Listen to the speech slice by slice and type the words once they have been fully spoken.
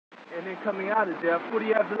and then coming out of jail, what do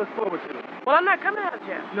you have to look forward to? Well, I'm not coming out of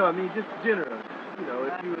jail. No, I mean just generally. You know,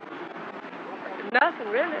 if you... Nothing,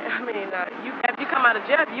 really. I mean, if you come out of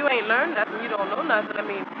jail, if you ain't learned nothing, you don't know nothing. I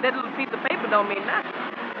mean, that little piece of paper don't mean nothing.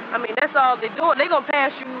 I mean, that's all they doing. They gonna pass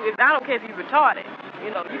you, I don't care if you're retarded. You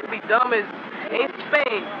know, you can be dumb as ace of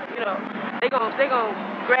spades. You know, they gonna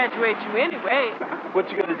graduate you anyway. What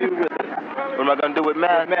you gonna do with it? What am I gonna do with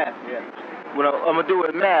math? Math, yeah. What I'm gonna do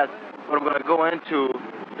with math, what I'm gonna go into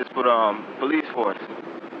is for the police force.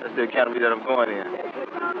 That's the academy that I'm going in.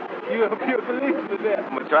 You're a police for that.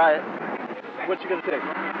 I'm gonna try it. What you gonna take?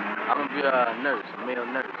 I'm gonna be a nurse, a male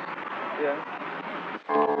nurse. Yeah.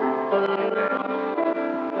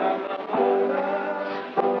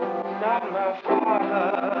 Not my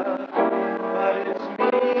father, but it's me,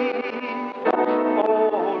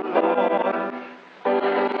 oh Lord.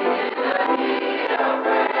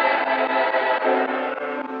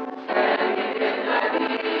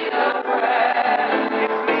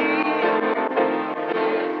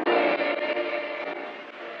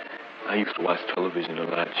 I used to watch television a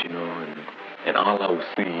lot, you know, and all I would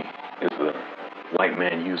see is a white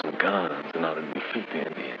man using guns in order to defeat the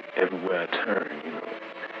Indian. Everywhere I turn, you know,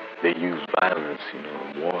 they use violence, you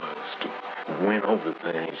know, wars to win over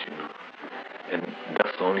things, you know. And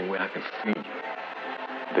that's the only way I can see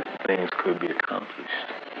that things could be accomplished.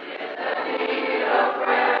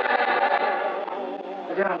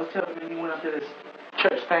 The guy was telling me he went up to this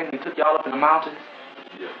church thing and he took y'all up in the mountains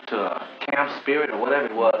to Camp Spirit or whatever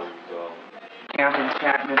it was. Camp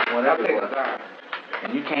Enchantment, whatever it was.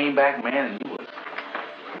 And you came back, man, and you was...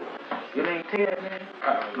 Your name Ted, man?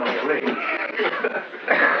 No, Ray. I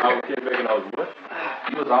came back and I was what?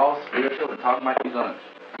 You was all spiritual and talking about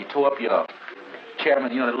you tore up your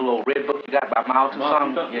chairman, you know, the little old red book you got by Mao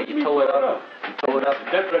Tse-tung? Yeah, you tore it up. You tore it up.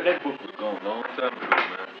 That book was gone a long time ago,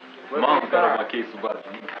 man. Mom got on my case about it.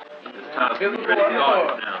 It's time to get ready to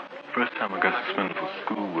start now. First time I got suspended from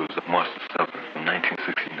school was March the 7th,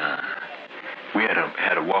 1969. We had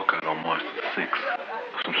a walkout on March the 6th.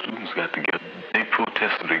 Some students got together. They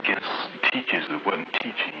protested against teachers that wasn't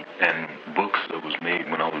teaching and books that was made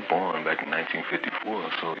when I was born back in 1954.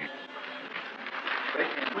 So.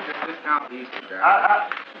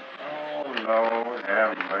 Oh, Lord,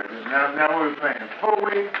 have mercy. Now we're playing 4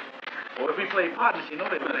 weeks. Well, if we play partners, you know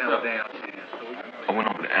they would have a damn chance. I went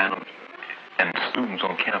over to Adams, and the students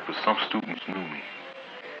on campus, some students knew me.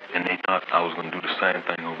 And they thought I was going to do the same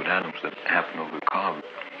thing over at Adams that happened over at Carver.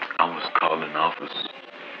 I was called in the office,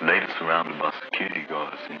 later surrounded by security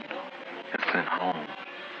guards, and, you know, and sent home.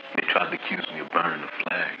 They tried to accuse me of burning the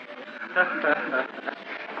flag.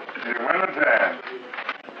 It's wintertime.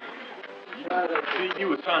 See, you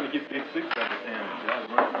was trying to get Big Six out of his hand.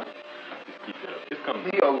 Just keep it up. It's coming.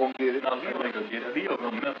 Leo gonna get it. No, Leo ain't gonna get it. Leo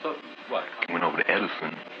gonna mess up. What? Went over to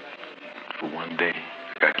Edison for one day.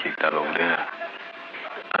 Got kicked out over there.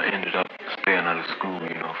 I ended up staying out of school,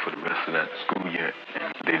 you know, for the rest of that school year.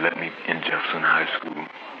 And they let me in Jefferson High School,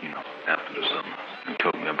 you know, after the summer. And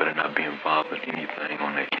told me I better not be involved in anything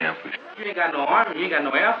on that campus. You ain't got no army, you ain't got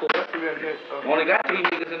no air force. Only got 3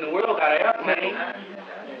 niggas in the world got an airplane.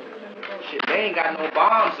 Shit, they ain't got no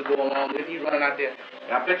bombs to go along with you running out there.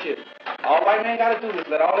 I bet you all white man gotta do is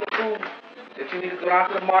let all the food that you need to go down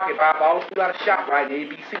to the market, buy up all the food out of the shop right in the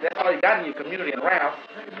ABC. That's all you got in your community and around.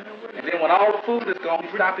 And then when all the food is gone, he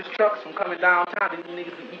stop his trucks from coming downtown, then you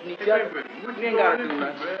niggas be eating each other. You ain't gotta do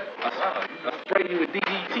nothing. I spray you with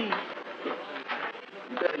DDT.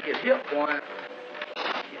 You better get hip, boy.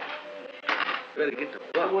 Better get the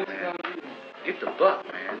buck, man. Get the buck,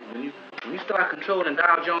 man. When you start controlling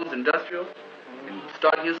Dow Jones Industrial and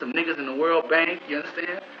start getting some niggas in the World Bank, you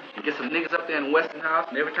understand? You get some niggas up there in Westinghouse,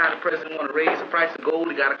 and every time the president want to raise the price of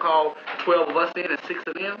gold, he got to call 12 of us in and 6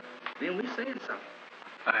 of them, then we saying something.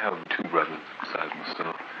 I have 2 brothers besides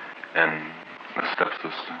myself and a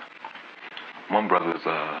stepsister. One brother's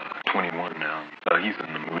 21 now. He's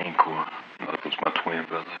in the Marine Corps. Another was my twin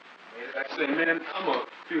brother. I say, man, I'm a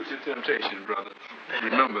future temptation, brother.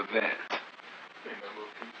 Remember that.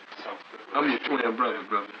 I'm your twin brother.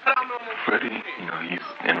 Freddie, you know, he's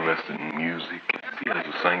interested in music. He has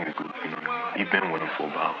a singing group, you know. He's been with him for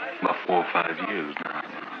about 4 or 5 years now.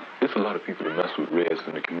 There's a lot of people that mess with Reds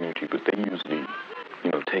in the community, but they usually,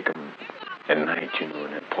 you know, take them at night, you know,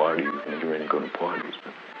 and at parties, and you're ready to go to parties.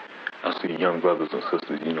 But I see young brothers and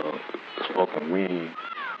sisters, you know, smoking weed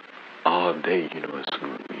all day, you know, at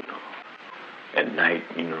school, you know, at night,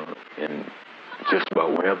 you know, and just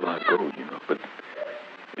about wherever I go, you know. But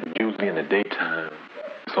usually in the daytime,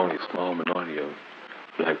 it's only a small minority of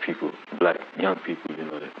black young people, you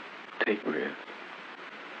know, that take Reds,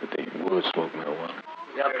 but they would smoke marijuana.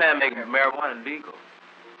 Y'all plan to make marijuana legal.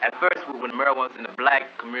 At first, when marijuana's in the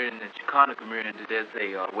black community and the Chicano community, they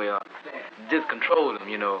say, well, just control them,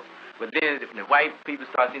 you know. But then if the white people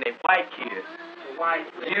start seeing their white kids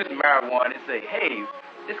use marijuana and say, hey,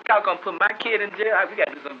 this guy gonna put my kid in jail, we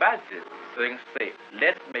gotta do something about this. So they can say,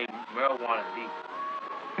 let's make marijuana legal.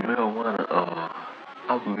 Marijuana,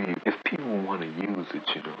 I believe if people want to use it,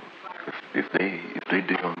 you know, if they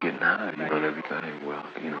dig on getting high, you know, and everything, well,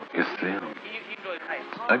 you know, it's them.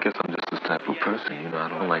 I guess I'm just this type of person, you know. I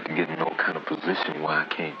don't like to get in no kind of position where I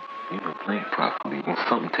can't, you know, think properly. When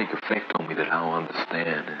something take effect on me that I don't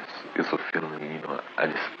understand, it's a feeling, you know, I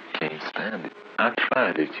just can't stand it. I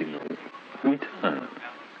tried it, you know, 3 times.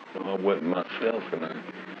 You know, I wasn't myself, and it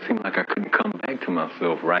seemed like I couldn't come back to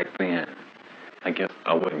myself right then. I guess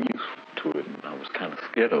I wasn't used to it, and I was kind of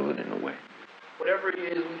scared of it in a way. Whatever it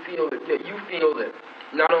is we feel that you feel that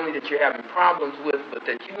not only that you're having problems with, but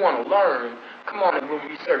that you want to learn, come on and we'll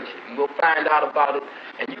research it, and we'll find out about it,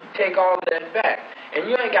 and you can take all of that back. And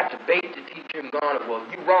you ain't got to bait the teacher and going, well,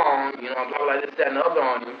 you wrong, you know, blah, blah, this, that, and the other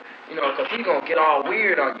on you, you know, because he's going to get all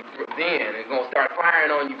weird on you then and going to start firing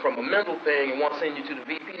on you from a mental thing and want to send you to the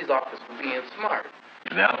VP's office for being smart.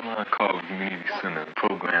 The Avalon College Community Center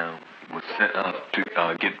program was set up to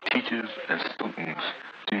get teachers and students,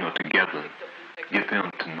 you know, together, get them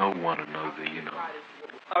to know one another, you know.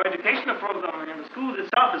 Our educational program in the school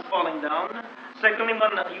itself is falling down. Secondly,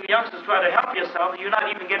 when you youngsters try to help yourself, you're not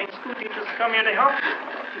even getting school teachers to come here to help you.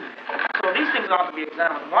 So these things ought to be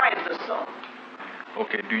examined. Why is this so?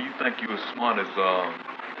 Okay, do you think you're as smart as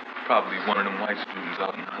probably one of them white students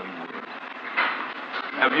out in Hollywood?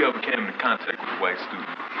 Have you ever came into contact with a white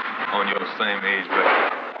student on your same age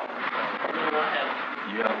bracket?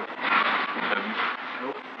 Yeah. Have you?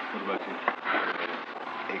 Nope. What about you?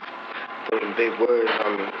 They throw them big words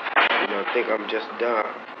on me. You know, I think I'm just dumb.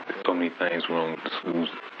 There's so many things wrong with the schools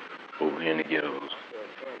over here in the ghettos.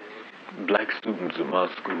 Black students in my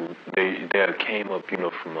school, they came up, you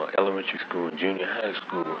know, from elementary school, junior high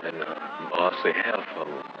school, and I'll say half of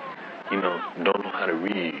them, you know, don't know how to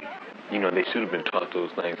read. You know, they should have been taught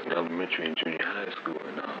those things in elementary and junior high school,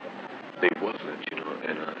 and they wasn't, you know,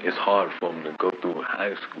 and it's hard for them to go through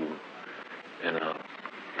high school, and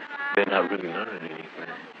they're not really learning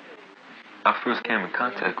anything. I first came in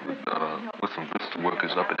contact with some Bristol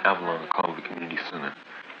workers up at Avalon College Community Center.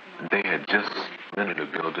 They had just rented a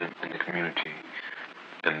building in the community,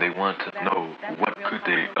 and they wanted to know what could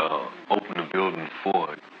they open the building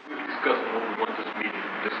for. We were discussing what we want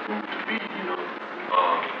this school to be, you know,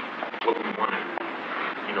 what we wanted,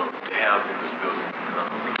 you know, to have in this building.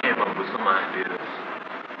 We came up with some ideas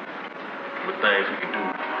for things we can do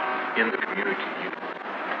in the community, you know,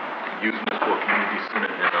 using this for a community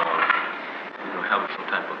center and, you know, having some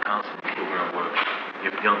type of counseling program where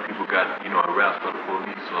if young people got, you know, harassed by the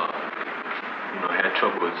police or, you know, had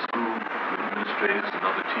trouble at school with administrators and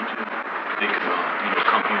other teachers, they could, you know,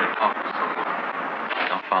 come here and talk to someone.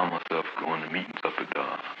 I found myself going to meetings up at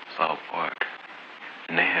South Park,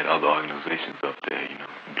 and they had other organizations up there, you know,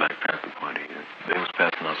 Black Panther Party. They was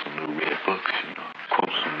passing out some new red books, you know,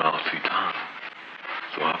 quotes from Mao Zedong.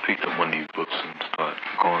 So I picked up one of these books and started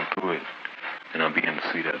going through it, and I began to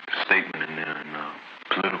see that statement in there, and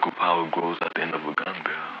political power grows at the end of a gun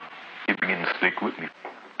barrel. It began to stick with me.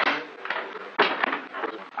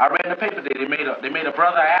 I read in the paper today they made a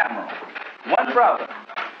brother admiral. One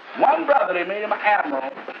brother, they made him an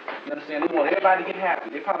admiral. You understand? They want everybody to get happy.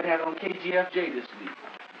 They probably had it on KGFJ this week.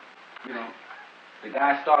 You know, the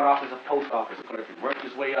guy started off as a post office clerk and worked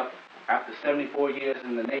his way up. After 74 years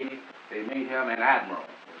in the Navy, they made him an admiral.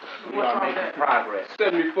 We are making progress.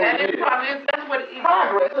 74 years. That's what it is.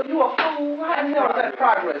 Progress? So you a fool? How the hell is that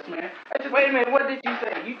progress, man? Wait a minute, what did you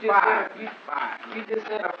say? You just Fine. said you just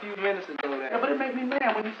said a few minutes ago that. Yeah, but it made me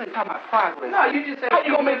mad when you say talking about progress. No, you just said how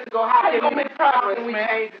you gonna make progress, we man?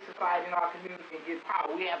 change the society in our community and get power.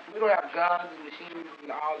 We don't have guns and machines and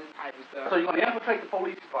all this type of stuff. So you're gonna infiltrate the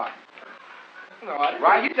police department? No,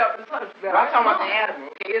 right? You jumped the sun. I'm talking about the admiral.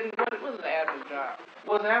 Okay, what's the admiral's job?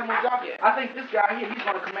 What's the admiral's job? Yeah. I think this guy here, he's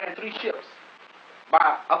gonna command 3 ships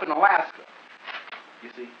up in Alaska. You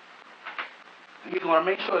see? And he's gonna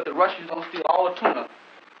make sure that the Russians don't steal all the tuna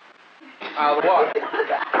out of the water.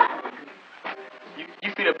 You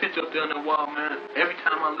see that picture up there on that wall, man? Every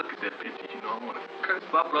time I look at that picture, you know, I want to curse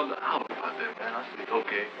my brother out about that, man. I said,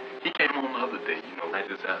 okay. He came home the other day, you know, I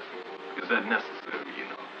just asked him, is that necessary, you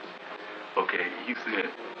know? Okay, he said,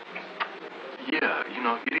 yeah, you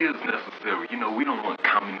know, it is necessary. You know, we don't want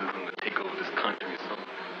communism to take over this country or something.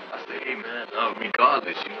 I said, hey, man,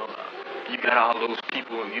 regardless, you know, you got all those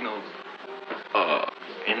people, you know,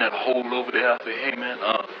 in that hole over there. I said, hey, man,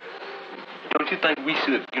 don't you think we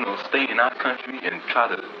should, you know, stay in our country and try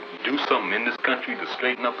to do something in this country to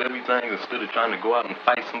straighten up everything instead of trying to go out and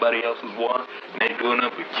fight somebody else's war. And they doing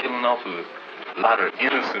up with killing off a lot of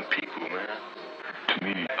innocent people, man. To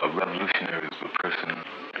me, a revolutionary is a person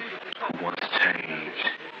who wants change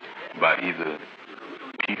by either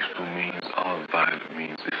peaceful means or violent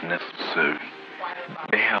means, if necessary.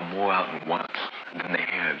 They have more out in Watts than they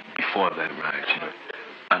had before that riot, you know.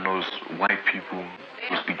 I noticed white people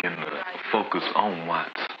was beginning to focus on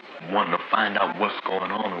Watts, wanting to find out what's going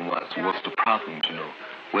on in Watts, what's the problems, you know.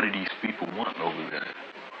 What do these people want over there?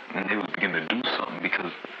 And they was beginning to do something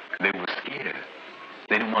because they were scared.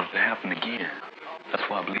 They didn't want it to happen again. That's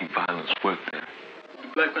why I believe violence worked there. The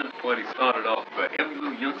Black Panther Party started off, but every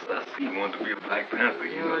little youngster I see wanted to be a Black Panther,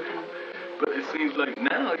 you know. But it seems like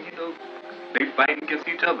now, you know, they fighting against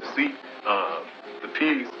each other. See, the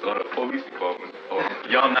pigs or the police department, or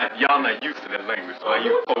y'all not used to that language, so I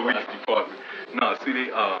use police department. No, see, they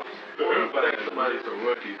everybody, somebody's a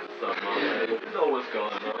rookie or something, man. You know what's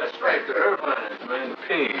going on. That's right, the Irvines, man, the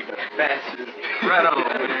pig, fascist, right on,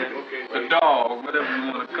 man. The dog, whatever you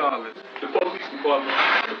want to call it. The police department,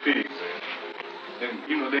 the pigs, man. And,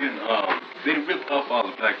 you know, they ripped off all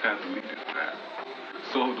the Black Panther leaders, man.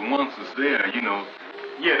 So the ones that's there, you know,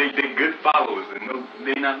 yeah, they good followers, and no,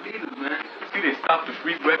 they not leaders, man. See, they stopped the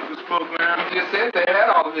free breakfast program. You just said they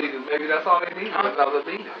had all the leaders. Maybe that's all they need, another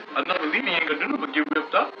leader. Another leader ain't gonna do nothing but get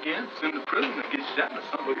ripped up again, send to prison, and get shot or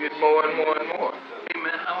something. We'll get more and more and more. Hey,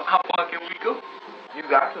 man, how far can we go? You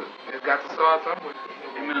got to. It's got to start somewhere.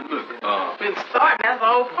 Hey, man, look, been starting, that's the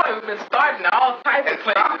whole point. We've been starting all types of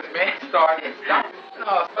places, man. Starting.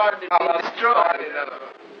 No, starting to be destroyed.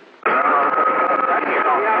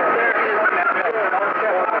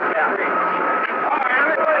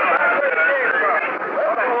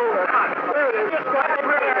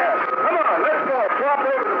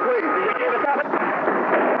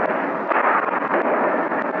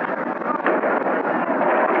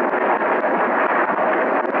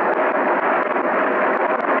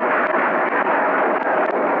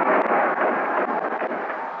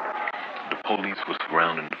 Police was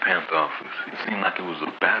surrounding the Panther office. It seemed like it was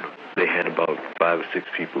a battle. They had about 5 or 6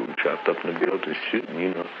 people trapped up in the building shooting,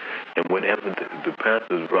 you know. And whenever the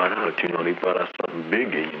Panthers brought out, you know, they brought out something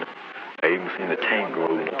bigger, you know. I even seen a tank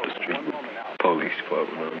rolling up the street with the police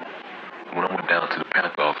department. When I went down to the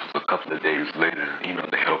Panther office a couple of days later, you know,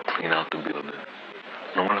 they helped clean out the building.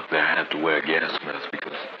 And I went up there, I had to wear a gas mask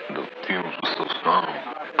because the fumes were so strong.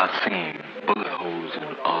 I seen bullet holes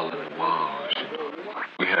in all of the walls, you know.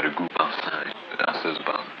 We had a group outside. I said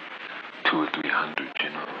about 200 or 300, you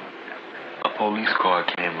know. A police car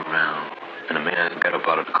came around, and a man got up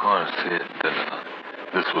out of the car and said that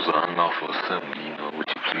this was an unlawful assembly, you know, would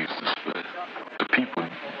you please disperse? The people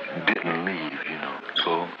didn't leave, you know.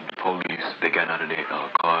 So the police, they got out of their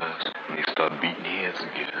cars, and they started beating heads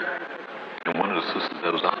again. And one of the sisters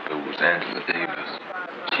that was out there was Angela Davis.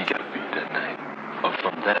 She got beat that night.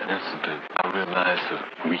 From that incident, I realized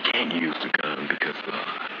that we can't use the gun because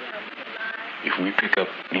if we pick up,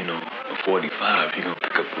 you know, a 45, you're going to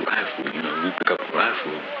pick up a rifle. You know, if we pick up a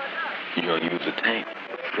rifle, you're going to use a tank.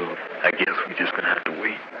 So I guess we're just going to have to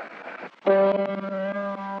wait.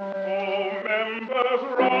 Members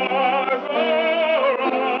rise,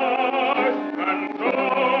 and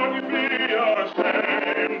don't be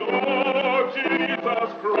ashamed. Oh, Jesus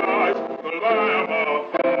Christ, the Lamb of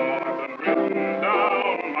God, and written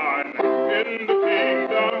down my name in the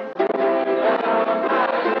kingdom.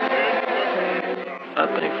 I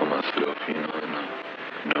think for myself, you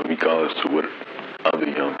know, regardless to what other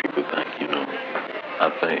young people think, you know, I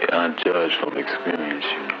think I judge from experience,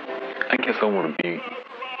 you know. I guess I want to be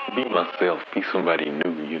myself, be somebody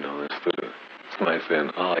new, you know, instead of somebody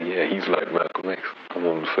saying, oh, yeah, he's like Malcolm X. I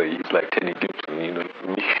want to say he's like Teddy Gibson, you know, for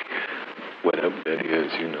me, whatever that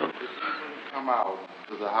is, you know. Come out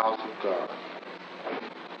to the house of God.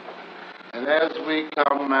 And as we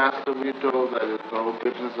come, Master, we know that it's no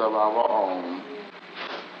business of our own,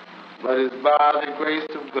 but it's by the grace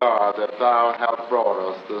of God that thou hast brought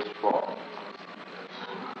us this far.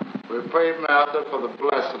 We pray, Master, for the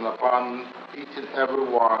blessing upon each and every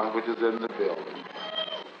one which is in the building.